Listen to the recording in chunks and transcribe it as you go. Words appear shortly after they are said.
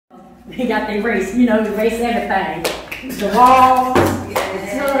They got their race, you know, erase everything. The walls, the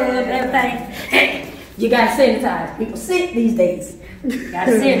tub, everything. You gotta sanitize. People sick these days. You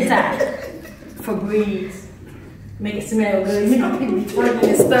gotta sanitize. Febreze. Make it smell good. You know, people be twerking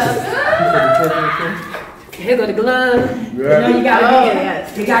and stuff. Here go the gloves. Yeah. You know, you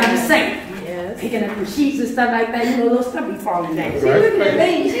gotta be safe. Yes. Picking up the sheets and stuff like that. You know, little stuff be falling down. She looking at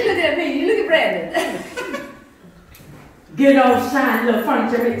me. She looking at me. You look at Brandon. Good old shiny little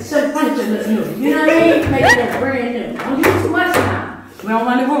furniture, make the furniture look new. You know what I mean? Make it look brand new. Don't use too much now. We don't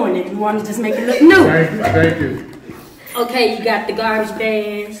want to ruin it. We want to just make it look new. Thank you. Okay, you got the garbage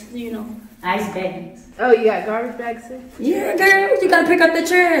bags, you know, ice bags. Oh, you got garbage bags too? Yeah, girl. You got to pick up the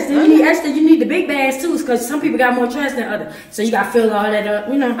trash. Then you need extra. You need the big bags too, because some people got more trash than others. So you got to fill all that up,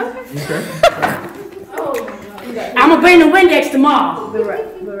 you know. Okay. Oh, I'm going to bring the Windex tomorrow.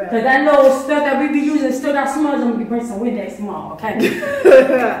 Because that little stuff that we be using still got smudge. I'm going to bring some Windex tomorrow, okay?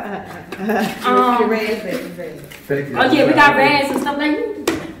 Thank you. Oh, yeah, we got rags and stuff like that.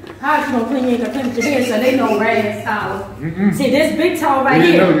 How you going to clean? You ain't going to clean with your hands, so they know rags towel. See, this big towel right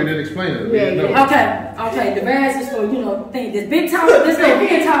here. You didn't explain it. Yeah. Okay, the rags is for, you know, thing. This big towel, this little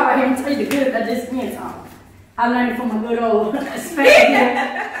hand towel right here, I'm telling you the good of this hand towel. I learned it from a good old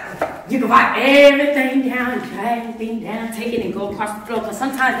Spanish. You can wipe everything down, drag everything down, take it and go across the floor. Because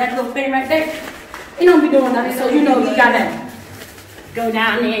sometimes that little thing right there, you don't be doing nothing. So, you know, you got to go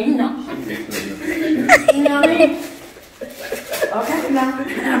down there, you know. You know what I mean? Okay, now,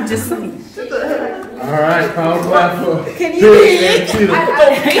 I'm just saying. All right, pound clap for Can you hear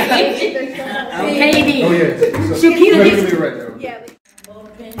Okay, D. Oh, yeah. Shakira, right there. Yeah.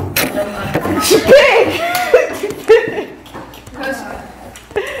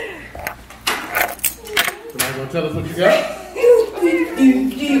 Somebody gonna tell us what you got?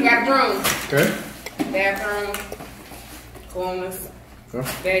 You got a room. Okay. Bathroom, corners,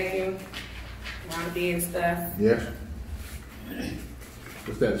 vacuum, around the bed and stuff. Yes.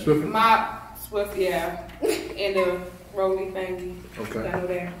 What's that? Swiffer? Mop, Swift, yeah. And the rolly thingy. Okay. Down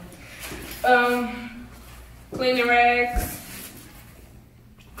there. Cleaning rags.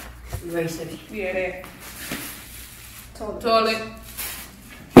 Eraser. Yeah, that. Toilet.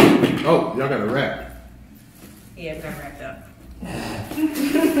 Oh, y'all got a wrap. Yeah, we got wrapped up. I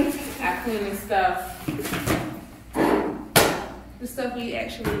cleaning stuff. The stuff we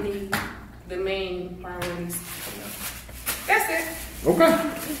actually need. The main priorities. That's it. Okay.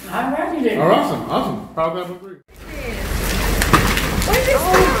 All righty then. All right, awesome. Pound clap for three. What is this?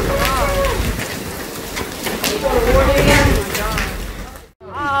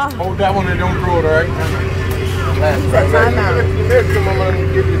 Hold that one and don't throw it, all right?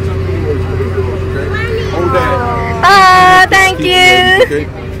 Hold that. Thank you. Okay.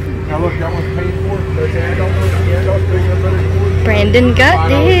 Now look, y'all want to pay for it? Brandon got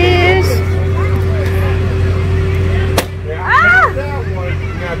this.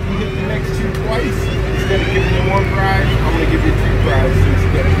 Now, if you hit the next two twice, instead of giving you one prize, I'm going to give you two prizes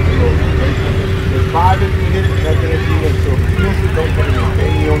instead of two. There's five if you hit it, nothing if you win. So if you miss it, don't put it in. Okay?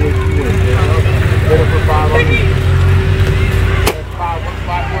 You only if you win. Hit it for five on me. That's five.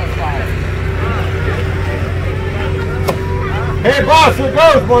 What's five? Hey, boss, here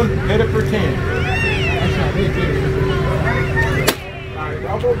goes one. Hit it for 10. All right,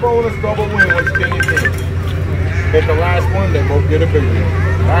 double bonus, double win. What's 10 and 10? Hit the last one, they both get a big one.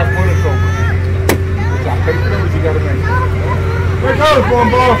 Last one is over. Which I pay for those, you gotta make sure. Here goes one,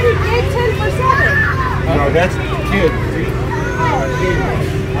 boss. He did 10 for 7. No, that's kids, see?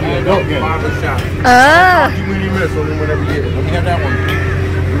 I mean, adult game. Five a shot. You win, you miss, only whenever you hit it. Let me have that one.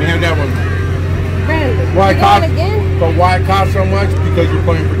 Let me have that one. Brandon, Why you want again? But why it cost so much? Because you're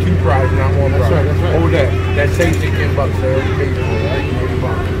playing for two prizes, not one prize. That's right. Hold that. That saves you $10. They already paid for it, right?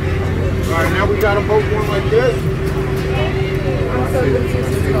 All right, now we got them both one like this. I'm so confused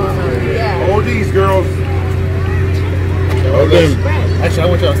what's going on. Yeah. All these girls. Brandon. Actually, I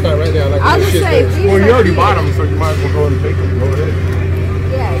want y'all to start right there. Like I'll just say, well, you already bought them, so you might as well go ahead and take them. Go ahead.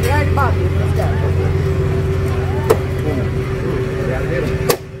 Yeah, you already bought these. Let's go.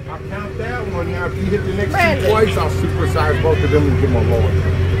 I'll count that one. Now, if you hit the next two twice, I'll supersize both of them and give them a lower.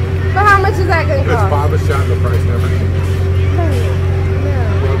 But how much is that going to It's cost? $5 a shot. The price never changes.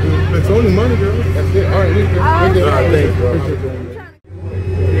 Well, it's only money, girl. That's it. All right, we're good. All right, thanks, bro.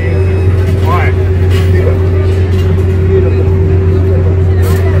 All right.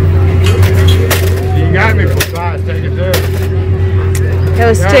 You got me for size. Take it there. It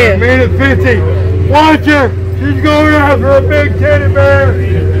was 2. Minute 50. Watch her. She's going after a big teddy bear.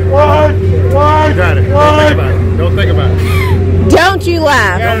 Watch. You got it. Don't think about it. Don't you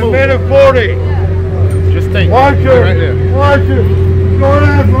laugh. And minute 40. Just think. Watch her. Right there. Watch her. She's going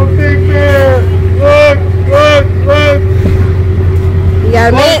after a big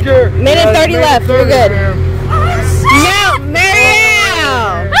Minute 30 left. We're good. No,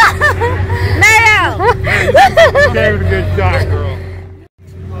 Marielle! Marielle! You gave it a good shot, girl.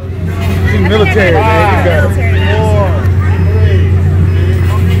 She's military, man. Military. 4, 3.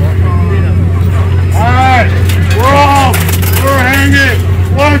 Alright, we're hanging.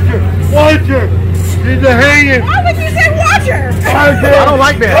 Watch her. She's a hanging. Why would you say watch her? I don't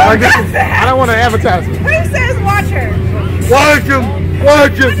like that. I don't want to advertise it. Who says watch her? Watch him.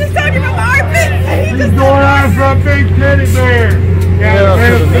 I'm just talking about my armpit. He's going after a big teddy bear. Yeah,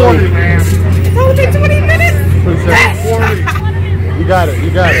 minute 40, man. It's only been 20 minutes. 40. You got it.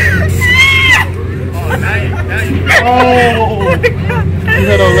 Oh, you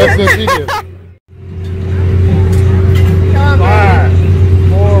had a less than she did. 5,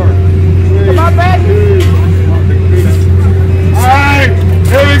 4, 3. Come on, baby. Alright,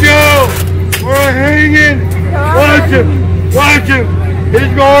 here we go. We're hanging. Watch him. He's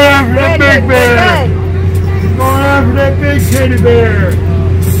going after that big bear. He's going after that big teddy bear.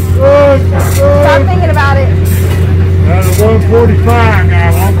 Good. Stop thinking about it. That's 145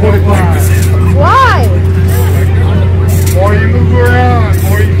 now, 145. Why? More you move around,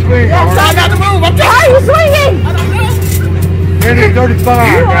 more you swing. Yeah, I got to move. Why are you swinging? I don't know. Minute 35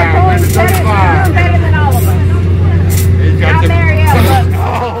 You are now, going minute better, 35. you're better than all of us. He's got Not the... Marielle, but...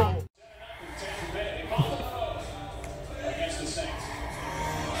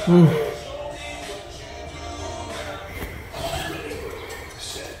 Oh.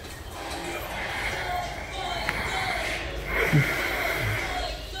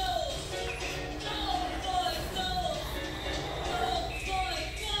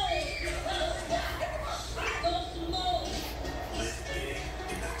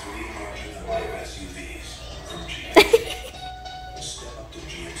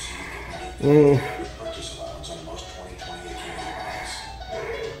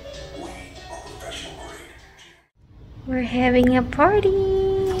 We're having a party.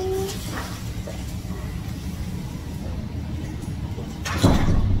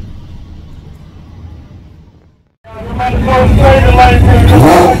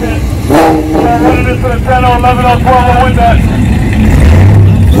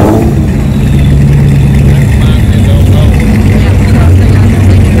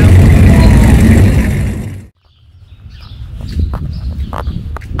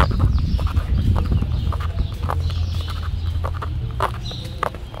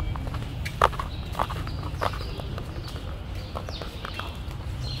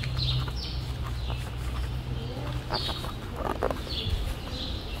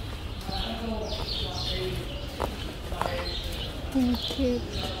 Thank you.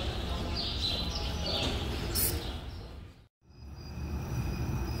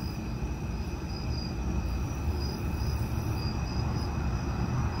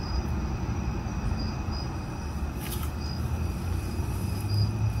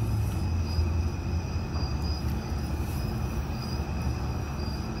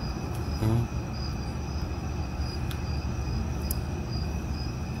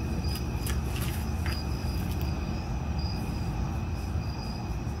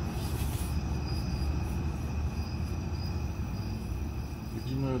 Did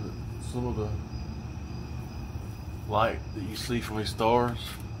you know that some of the light that you see from these stars,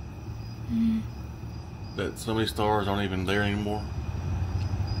 that some of these stars aren't even there anymore?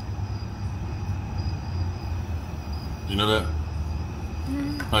 You know that?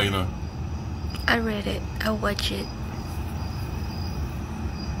 How you know? I read it. I watch it.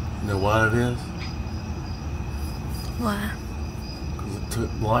 You know why it is? Why? Because it took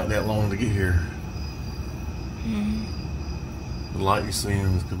light that long to get here. The light you're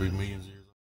seeing is going to be millions of years.